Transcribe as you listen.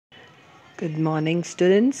Good morning,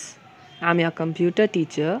 students. I'm your computer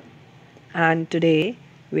teacher, and today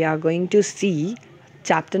we are going to see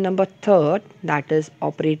chapter number 3, that is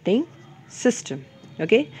operating system.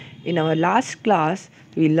 Okay, in our last class,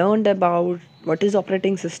 we learned about what is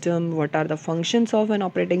operating system, what are the functions of an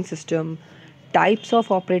operating system, types of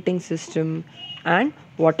operating system, and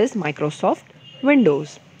what is Microsoft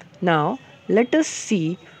Windows. Now, let us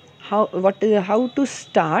see how to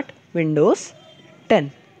start Windows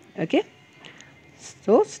 10. Okay,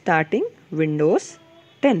 so starting Windows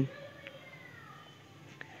 10.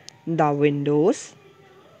 The Windows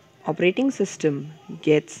operating system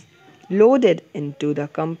gets loaded into the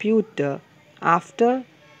computer after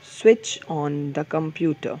switch on the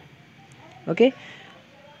computer. Okay,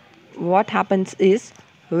 what happens is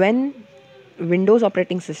when Windows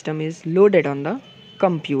operating system is loaded on the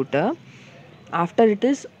computer, after it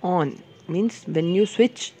is on, means when you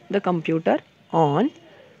switch the computer on,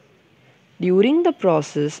 during the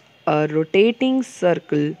process, a rotating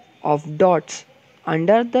circle of dots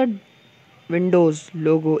under the Windows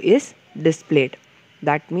logo is displayed.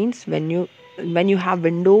 That means when you have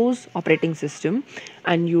Windows operating system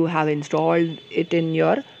and you have installed it in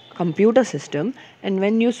your computer system, and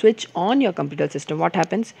when you switch on your computer system, what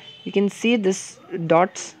happens? You can see this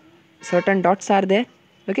dots, certain dots are there.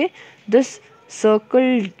 Okay, this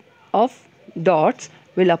circle of dots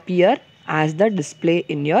will appear as the display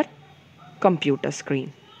in your computer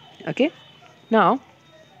screen. Okay, now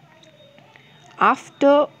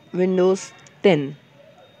after windows 10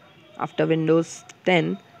 after Windows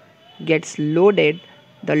 10 gets loaded,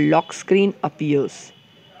 the lock screen appears.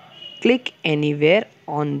 Click anywhere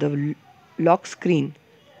on the lock screen,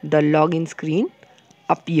 the login screen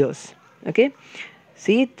appears. Okay,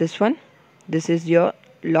 see this one, this is your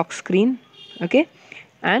lock screen. Okay,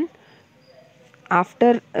 and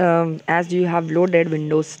after as you have loaded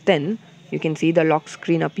Windows 10, you can see the lock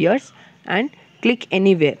screen appears, and click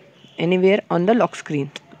anywhere on the lock screen,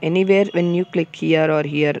 anywhere. When you click here or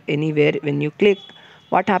here, anywhere when you click,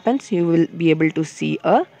 what happens? You will be able to see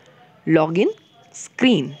a login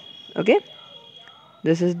screen. Okay,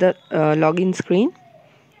 this is the login screen,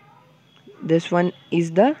 this one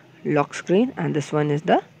is the lock screen, and this one is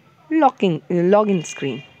the login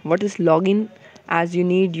screen. What is login? As you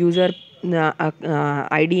need user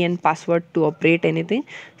ID and password to operate anything,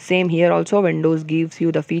 same here also Windows gives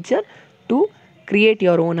you the feature to create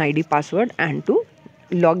your own ID password and to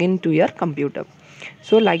log in to your computer.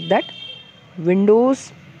 So like that,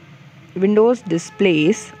 windows Windows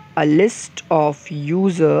displays a list of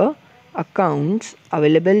user accounts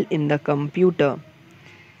available in the computer.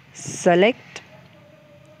 Select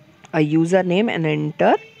a username and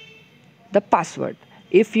enter the password.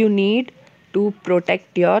 If you need to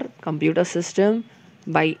protect your computer system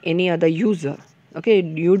by any other user, okay,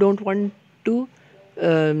 you don't want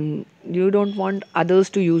others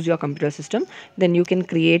to use your computer system, then you can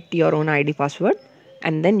create your own ID password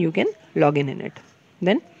and then you can log in it.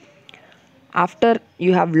 Then after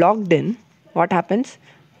you have logged in, what happens?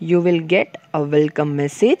 You will get a welcome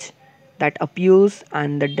message that appears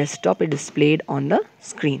and the desktop is displayed on the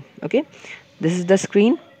screen. Okay, this is the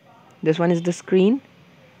screen, this one is the screen.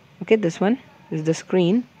 Okay, this one is the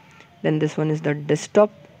screen, then this one is the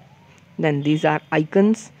desktop, then these are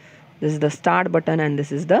icons, this is the start button, and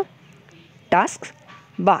this is the tasks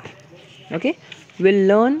bar. Okay, we'll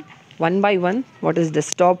learn one by one what is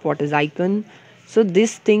desktop, what is icon. So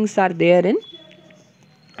these things are there in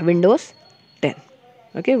Windows 10.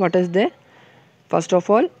 Okay, what is there? First of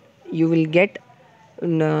all, you will get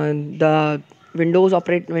the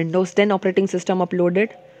Windows 10 operating system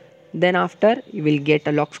uploaded. Then after you will get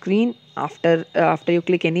a lock screen. After you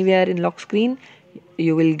click anywhere in lock screen,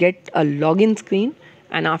 you will get a login screen,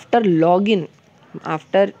 and after login,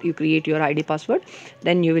 after you create your ID password,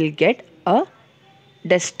 then you will get a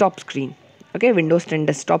desktop screen. Okay, Windows 10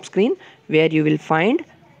 desktop screen, where you will find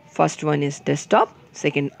first one is desktop,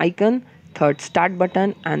 second icon, third start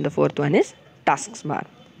button, and the fourth one is tasks bar.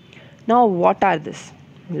 Now what are this?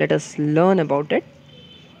 Let us learn about it.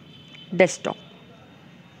 Desktop.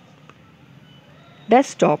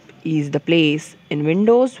 Desktop is the place in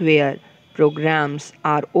Windows where programs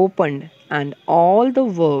are opened and all the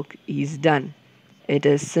work is done. It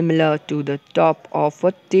is similar to the top of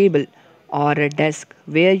a table or a desk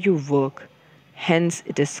where you work. Hence,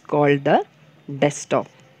 it is called the desktop.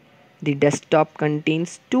 The desktop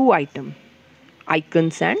contains two items,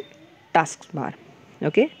 icons and taskbar.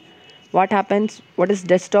 Okay, what happens? What is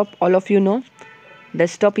desktop? All of you know.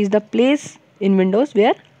 Desktop is the place in Windows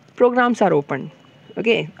where programs are opened.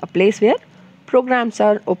 Okay, a place where programs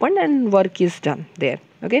are opened and work is done there.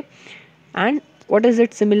 Okay, and What is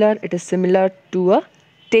it similar? It is similar to a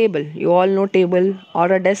table. You all know table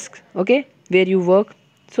or a desk, okay, where you work.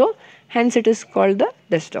 So hence it is called the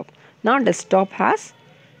desktop. Now desktop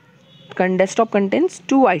contains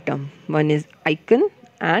two items. One is icon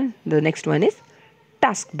and the next one is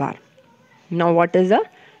taskbar. Now what is a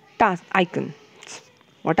task icon?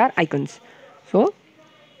 What are icons? So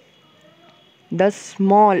the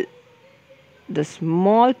small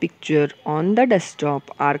picture on the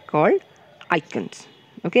desktop are called icons.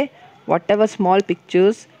 Okay, whatever small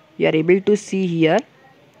pictures you are able to see here,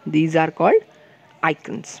 these are called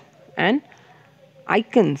icons. And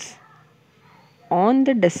icons on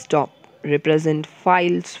the desktop represent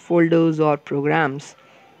files, folders or programs.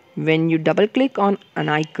 When you double click on an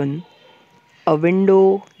icon, a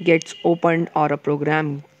window gets opened or a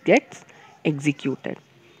program gets executed.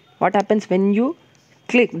 What happens when you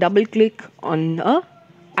double click on a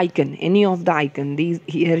icon, any of the icon? These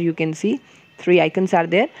here you can see three icons are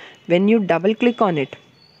there. When you double click on it,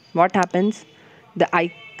 what happens? The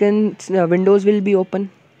icons windows will be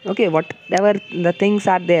open. Okay, whatever the things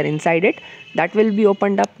are there inside it, that will be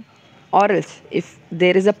opened up, or else if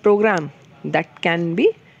there is a program that can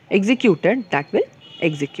be executed, that will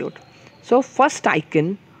execute. So first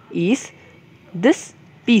icon is this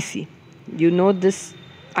PC. You know this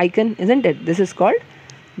icon, isn't it? This is called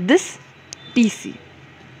this PC.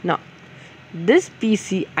 Now this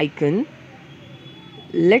PC icon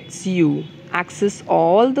lets you access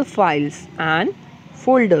all the files and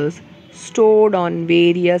folders stored on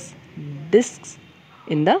various disks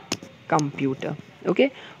in the computer.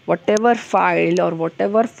 Okay, whatever file or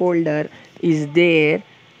whatever folder is there,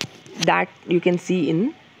 that you can see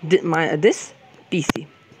in this PC.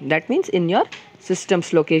 That means in your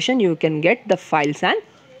system's location you can get the files and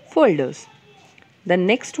folders. The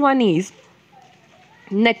next one is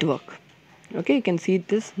network. Okay, you can see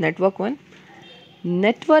this network one.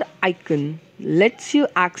 Network icon lets you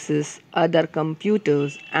access other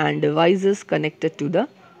computers and devices connected to the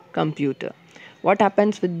computer. What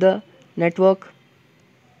happens with the network?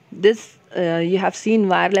 This you have seen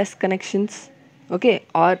wireless connections, okay,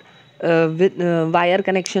 or with wire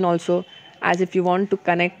connection also. As if you want to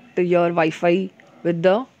connect your Wi-Fi with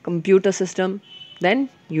the computer system, then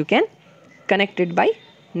you can connect it by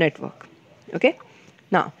network. Okay,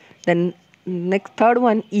 now then next third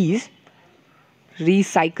one is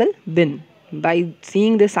recycle bin. By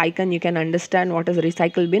seeing this icon you can understand what is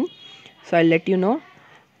recycle bin. So I'll let you know.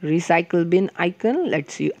 Recycle bin icon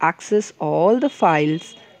lets you access all the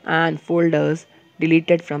files and folders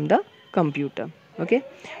deleted from the computer. Okay,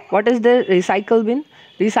 what is the recycle bin?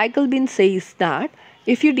 Recycle bin says that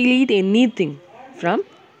if you delete anything from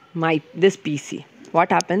this PC,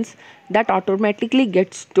 what happens? That automatically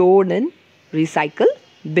gets stored in recycle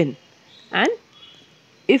bin, and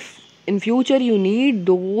if in future you need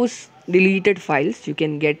those deleted files, you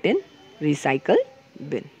can get in recycle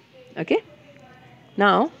bin. Okay,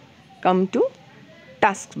 now come to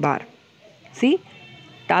taskbar. See,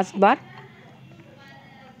 taskbar,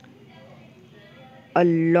 a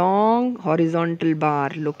long horizontal bar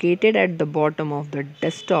located at the bottom of the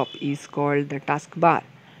desktop is called the taskbar.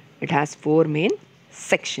 It has four main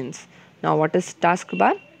sections. Now what is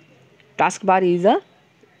taskbar? Taskbar is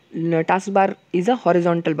a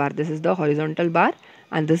horizontal bar. This is the horizontal bar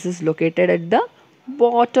and this is located at the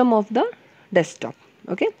bottom of the desktop.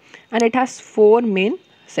 Okay, and it has four main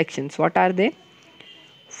sections. What are they?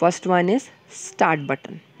 First one is start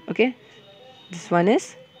button. Okay, this one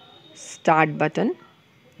is start button.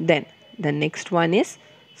 Then the next one is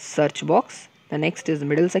search box, the next is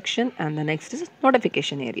middle section, and the next is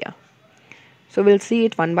notification area. So we'll see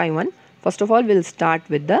it one by one. First of all, we'll start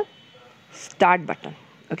with the start button.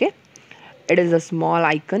 Okay, it is a small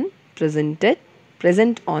icon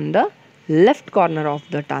present on the left corner of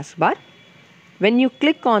the taskbar. When you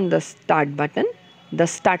click on the start button, the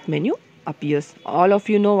start menu appears. All of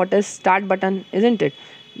you know what is start button, isn't it?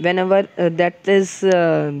 Whenever that is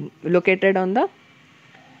located on the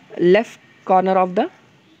left corner of the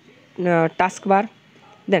taskbar,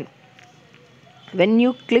 then when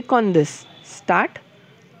you click on this start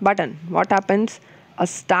button, what happens? A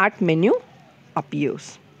start menu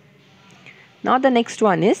appears. Now the next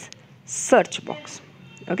one is search box.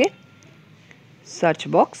 Okay, search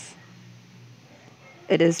box,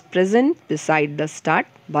 it is present beside the start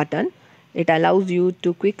button. It allows you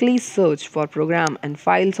to quickly search for program and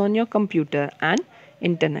files on your computer and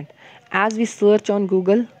internet. As we search on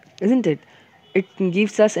Google, isn't it? It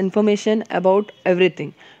gives us information about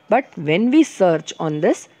everything. But when we search on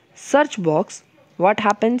this search box, what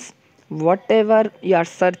happens? Whatever you are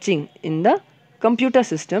searching in the computer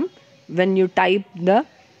system, when you type the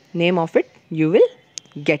name of it, you will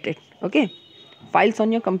get it. Okay, files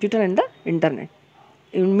on your computer and the internet.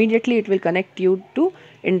 Immediately it will connect you to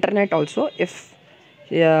internet also if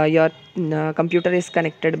your computer is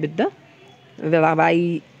connected with the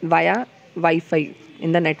via Wi-Fi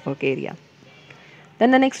in the network area.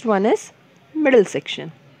 Then the next one is middle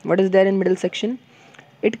section. What is there in middle section?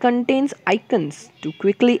 It contains icons to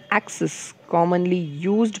quickly access commonly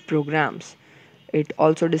used programs. It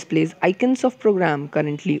also displays icons of program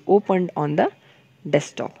currently opened on the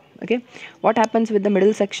desktop. Okay, what happens with the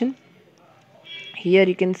middle section? Here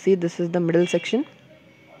you can see this is the middle section.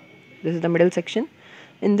 This is the middle section.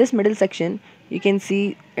 In this middle section you can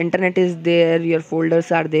see internet is there, your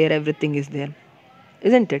folders are there, everything is there,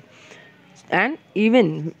 isn't it? And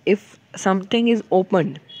even if something is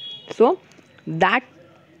opened, so that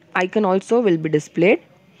icon also will be displayed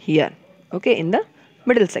here, okay, in the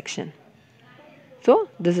middle section. So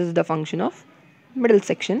this is the function of middle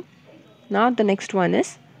section. Now the next one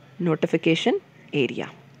is notification area.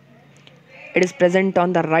 It is present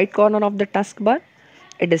on the right corner of the taskbar.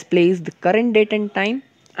 It displays the current date and time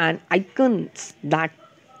and icons that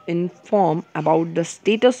inform about the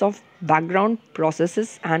status of background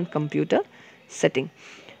processes and computer setting.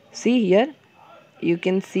 See here, you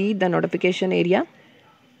can see the notification area.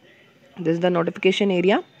 This is the notification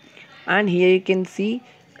area, and here you can see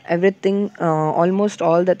everything, almost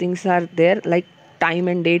all the things are there, like time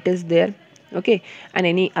and date is there, okay, and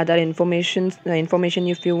any other information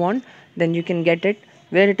if you want, then you can get it.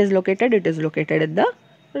 Where it is located? It is located at the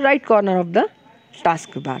right corner of the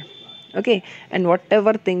taskbar, okay. And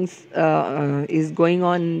whatever things is going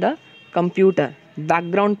on in the computer,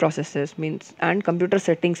 background processes means, and computer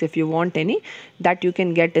settings if you want any, that you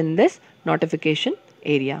can get in this notification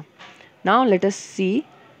area. Now let us see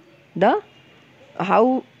the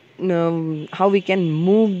how we can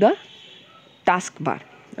move the taskbar.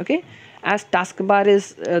 Okay, as taskbar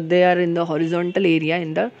is there in the horizontal area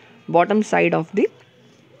in the bottom side of the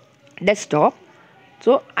desktop.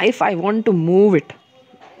 So if I want to move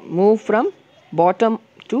from bottom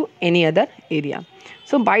to any other area,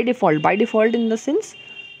 so by default in the sense,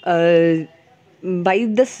 by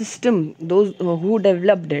the system, those who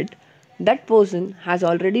developed it, that person has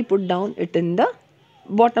already put down it in the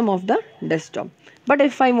bottom of the desktop. But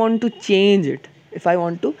if I want to change it,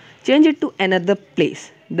 to another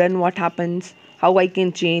place, then what happens? How I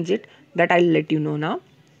can change it? That I'll let you know now.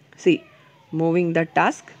 See, moving the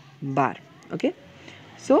task bar. Okay,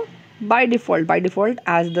 so by default,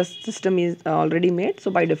 as the system is already made,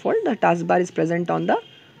 so by default the taskbar is present on the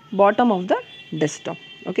bottom of the desktop.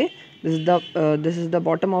 Okay, this is the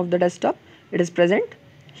bottom of the desktop. It is present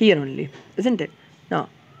here only, isn't it? Now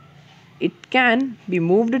it can be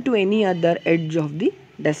moved to any other edge of the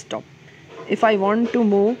desktop. If I want to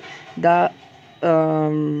move the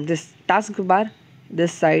this taskbar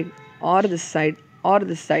this side or this side or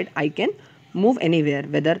this side, I can move anywhere,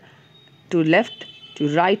 whether to left,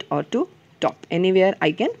 to right, or to top. Anywhere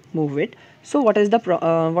I can move it. So what is the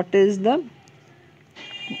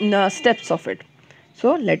steps of it?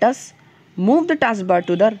 So let us move the taskbar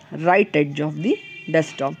to the right edge of the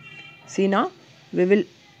desktop. See, now we will,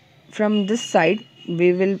 from this side,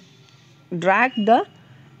 we will drag the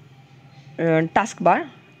taskbar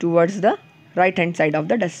towards the right hand side of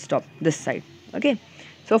the desktop, this side. Okay,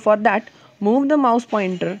 so for that, move the mouse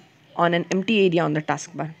pointer on an empty area on the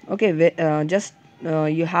taskbar. Okay,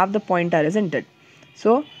 you have the pointer, isn't it?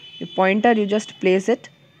 So the pointer, you just place it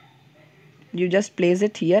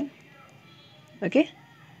here. Okay,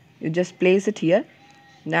 you just place it here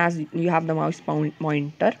as you have the mouse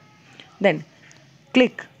pointer. Then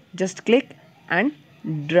just click and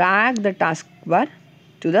drag the taskbar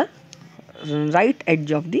to the right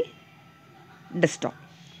edge of the desktop.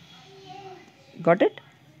 Got it?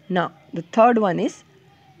 Now the third one is,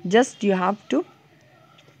 just you have to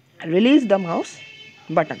release the mouse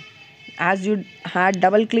button. As you had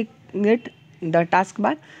double clicked it, the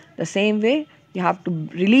taskbar, the same way you have to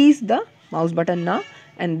release the mouse button now,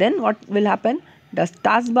 and then what will happen? The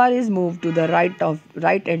taskbar is moved to the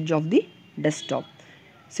right edge of the desktop.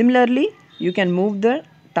 Similarly, you can move the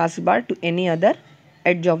taskbar to any other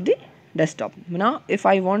edge of the desktop. Now if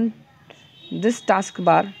I want this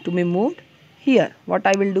taskbar to be moved here, what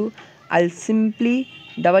I will do? I'll simply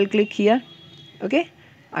double click here. Okay,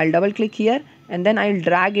 I'll double click here and then I'll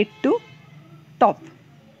drag it to top,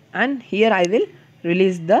 and here I will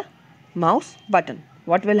release the mouse button.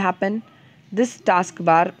 What will happen? This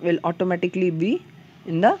taskbar will automatically be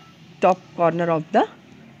in the top corner of the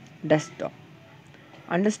desktop.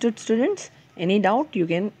 Understood, students? Any doubt you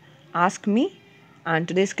can ask me, and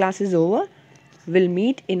today's class is over. We'll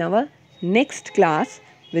meet in our next class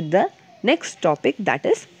with the next topic, that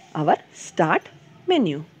is our start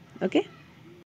menu. Okay.